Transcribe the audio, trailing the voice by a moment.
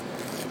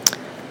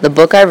The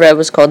book I read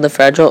was called The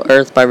Fragile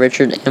Earth by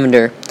Richard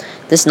Amador.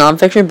 This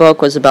nonfiction book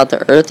was about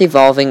the Earth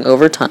evolving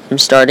over time,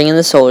 starting in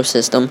the solar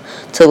system,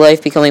 to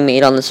life becoming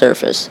made on the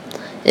surface.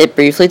 It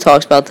briefly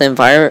talks about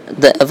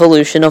the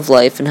evolution of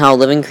life and how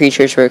living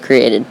creatures were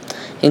created,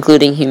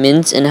 including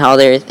humans and how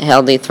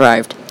they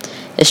thrived.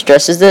 It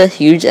stresses the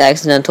huge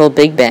accidental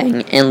Big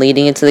Bang and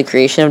leading into the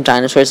creation of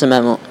dinosaurs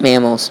and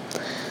mammals.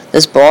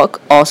 This book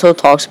also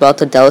talks about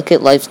the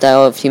delicate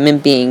lifestyle of human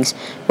beings,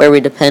 where we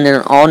depend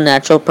on all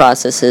natural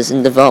processes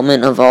and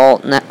development of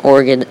all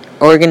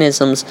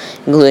organisms,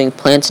 including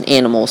plants and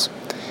animals.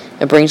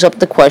 It brings up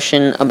the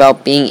question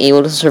about being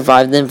able to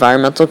survive the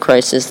environmental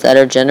crisis that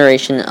our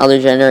generation and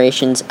other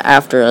generations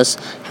after us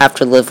have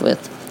to live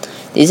with.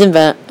 These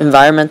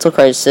environmental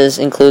crises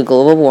include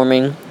global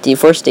warming,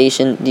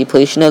 deforestation,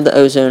 depletion of the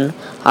ozone,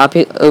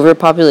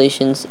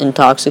 overpopulations, and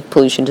toxic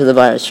pollution to the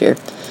biosphere.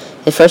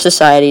 If our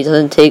society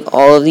doesn't take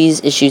all of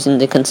these issues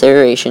into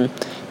consideration,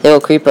 they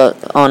will creep up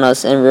on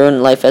us and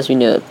ruin life as we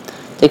know it.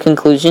 The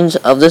conclusions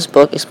of this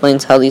book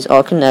explains how these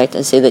all connect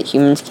and say that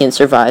humans can't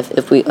survive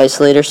if we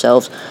isolate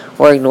ourselves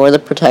or ignore the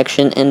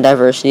protection and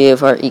diversity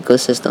of our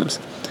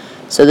ecosystems.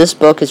 So this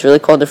book is really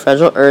called The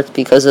Fragile Earth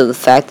because of the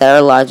fact that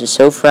our lives are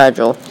so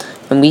fragile,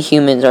 and we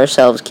humans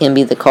ourselves can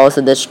be the cause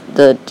of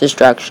the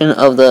destruction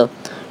of the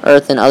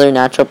earth and other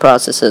natural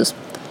processes.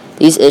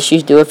 These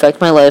issues do affect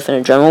my life in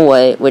a general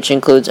way, which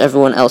includes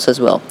everyone else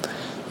as well.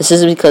 This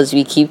is because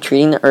we keep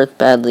treating the earth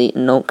badly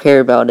and don't care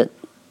about it.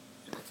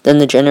 Then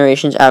the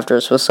generations after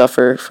us will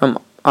suffer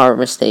from our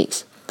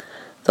mistakes.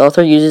 The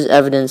author uses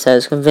evidence that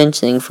is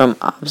convincing from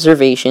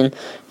observation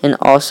and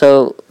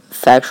also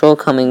factual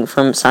coming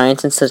from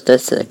science and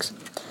statistics.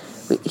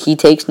 He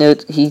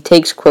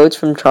takes quotes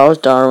from Charles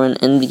Darwin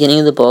in the beginning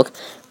of the book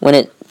when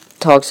it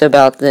talks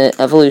about the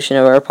evolution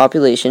of our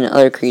population and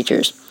other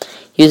creatures.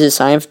 He uses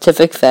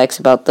scientific facts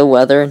about the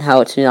weather and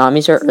how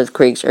tsunamis or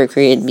earthquakes are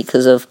created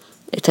because of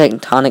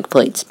tectonic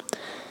plates.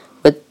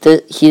 With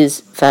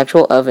his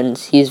factual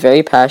evidence, he is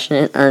very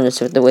passionate and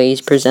earnest with the way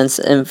he presents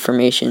the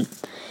information.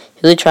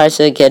 He really tries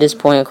to get his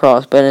point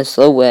across, but in a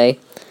slow way,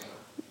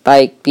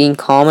 by being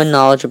calm and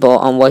knowledgeable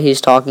on what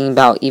he's talking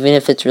about, even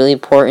if it's really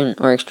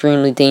important or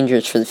extremely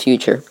dangerous for the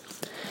future.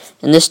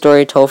 In this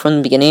story, told from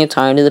the beginning of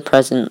time to the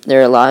present, there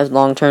are a lot of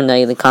long-term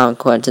negative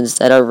consequences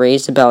that are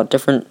raised about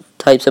different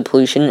types of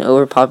pollution and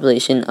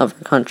overpopulation of our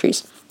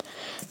countries.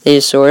 It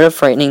is sort of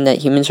frightening that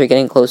humans are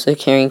getting close to the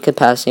carrying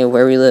capacity of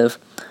where we live.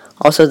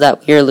 Also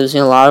that we are losing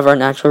a lot of our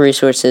natural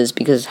resources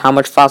because of how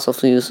much fossil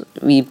fuels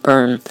we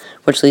burn,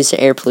 which leads to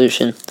air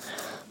pollution.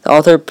 The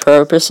author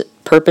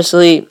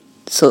purposely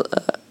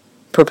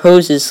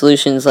proposes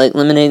solutions like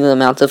eliminating the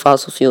amount of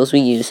fossil fuels we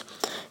use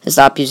and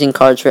stop using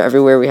cars for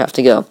everywhere we have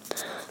to go.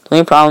 The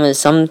only problem is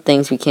some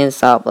things we can't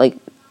stop, like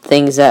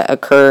things that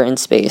occur in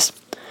space.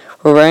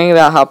 We're worrying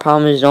about how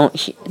problems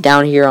don't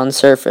down here on the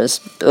surface,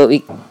 but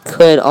we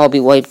could all be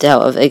wiped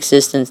out of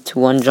existence to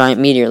one giant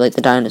meteor like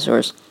the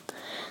dinosaurs.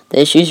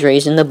 The issues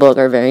raised in the book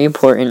are very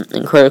important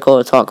and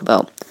critical to talk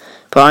about,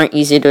 but aren't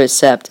easy to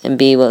accept and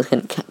be able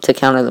to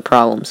counter the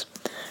problems.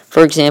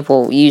 For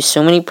example, we use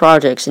so many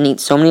projects and eat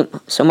so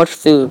much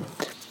food,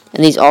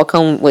 and these all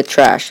come with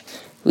trash.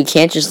 We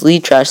can't just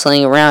leave trash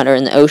laying around or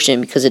in the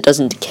ocean because it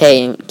doesn't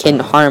decay and can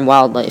harm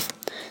wildlife.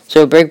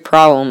 So a big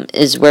problem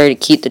is where to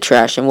keep the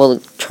trash, and will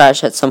the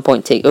trash at some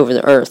point take over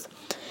the earth?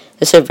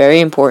 It's a very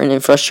important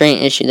and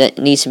frustrating issue that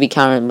needs to be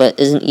countered but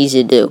isn't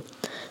easy to do.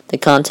 The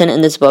content in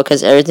this book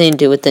has everything to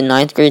do with the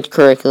 9th grade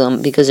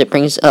curriculum because it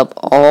brings up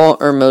all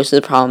or most of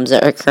the problems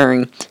that are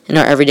occurring in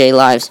our everyday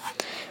lives,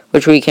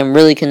 which we can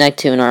really connect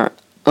to in our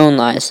own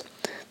lives.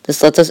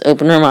 This lets us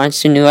open our minds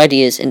to new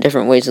ideas and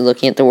different ways of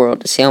looking at the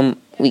world to see how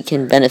we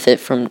can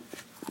benefit from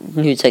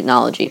new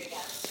technology.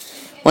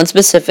 One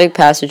specific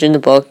passage in the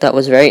book that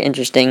was very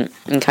interesting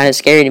and kind of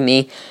scary to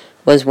me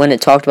was when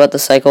it talked about the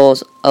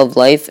cycles of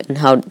life and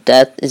how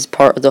death is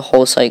part of the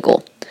whole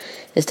cycle.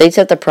 It states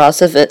that the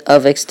process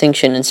of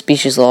extinction and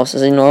species loss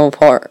is a normal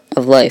part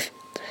of life.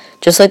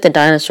 Just like the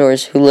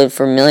dinosaurs who lived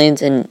for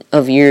millions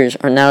of years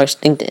are now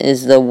extinct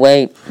is the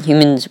way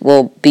humans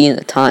will be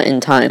in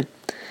time.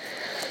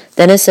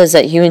 Then it says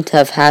that humans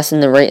have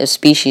hastened the rate of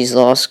species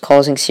loss,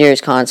 causing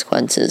serious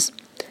consequences.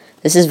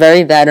 This is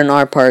very bad on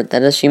our part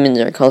that us humans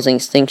are causing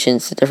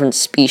extinctions to different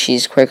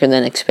species quicker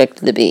than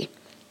expected to be.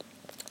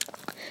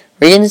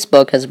 Reading this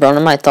book has brought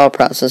in my thought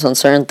process on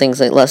certain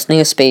things like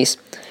lessening of space,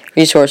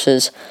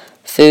 resources,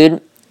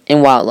 food,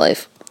 and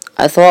wildlife.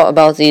 I thought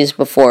about these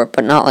before,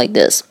 but not like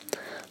this.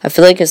 I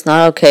feel like it's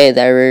not okay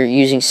that we're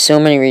using so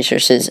many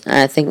resources, and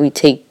I think we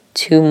take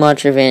too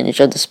much advantage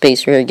of the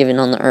space we are given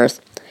on the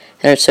earth,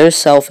 and are so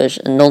selfish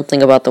and don't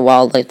think about the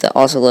wildlife that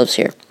also lives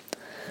here.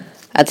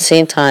 At the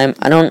same time,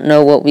 I don't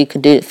know what we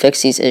could do to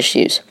fix these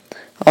issues.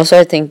 Also,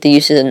 I think the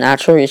uses of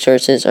natural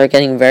resources are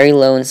getting very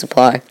low in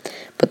supply,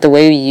 but the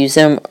way we use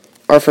them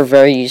are for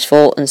very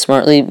useful and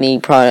smartly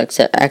made products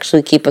that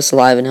actually keep us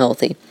alive and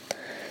healthy.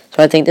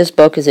 So I think this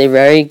book is a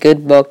very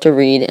good book to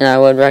read, and I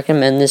would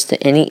recommend this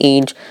to any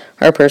age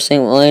or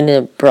person willing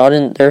to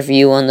broaden their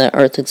view on the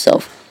earth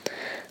itself.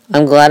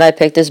 I'm glad I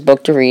picked this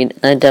book to read,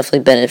 and I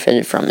definitely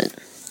benefited from it.